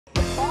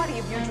body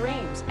of your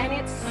dreams, and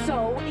it's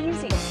so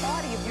easy. The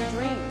body of your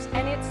dreams,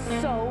 and it's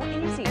so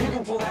easy.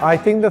 I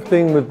think the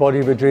thing with Body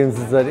of Your Dreams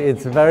is that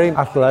it's very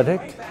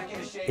athletic.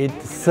 It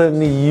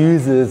certainly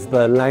uses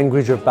the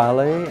language of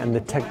ballet and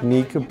the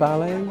technique of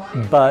ballet,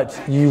 but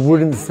you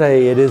wouldn't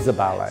say it is a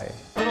ballet.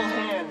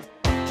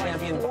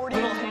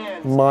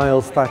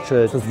 Myles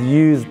Thatcher has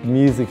used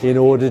music in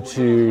order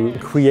to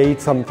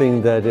create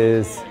something that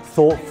is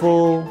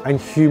thoughtful and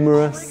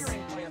humorous.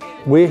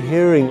 We're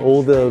hearing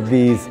all of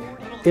these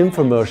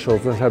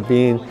infomercials that have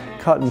been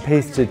cut and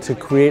pasted to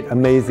create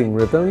amazing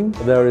rhythm.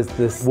 There is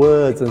this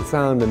words and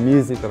sound and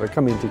music that are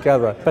coming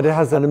together, but it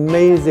has an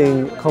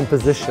amazing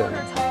composition.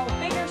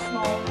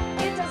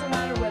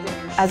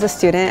 As a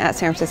student at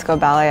San Francisco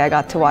Ballet, I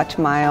got to watch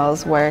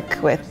Myles work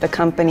with the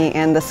company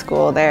and the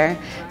school there,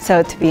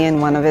 so to be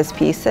in one of his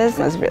pieces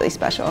was really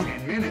special.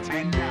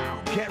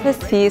 This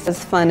piece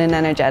is fun and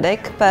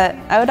energetic, but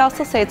I would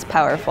also say it's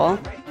powerful.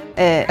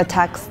 It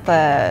attacks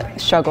the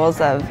struggles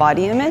of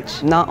body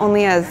image, not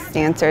only as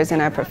dancers in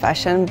our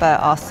profession, but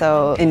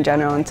also in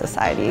general in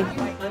society.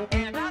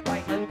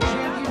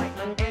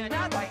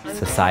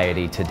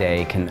 Society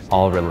today can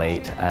all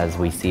relate as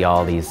we see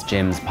all these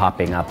gyms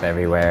popping up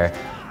everywhere,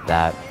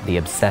 that the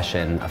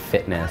obsession of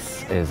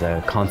fitness is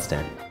a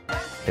constant.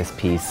 This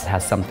piece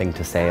has something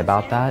to say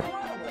about that.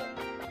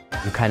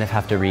 You kind of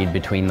have to read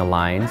between the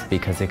lines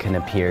because it can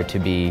appear to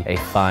be a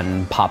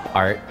fun pop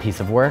art piece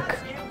of work,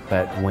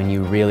 but when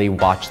you really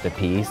watch the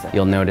piece,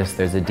 you'll notice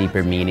there's a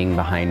deeper meaning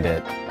behind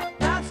it.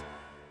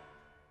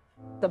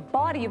 The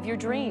body of your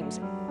dreams.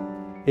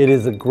 It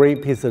is a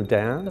great piece of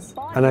dance,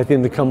 and I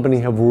think the company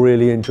have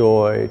really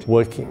enjoyed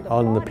working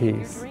on the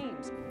piece.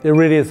 It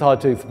really is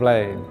hard to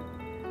explain.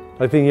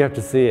 I think you have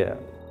to see it.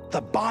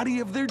 The body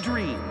of their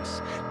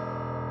dreams.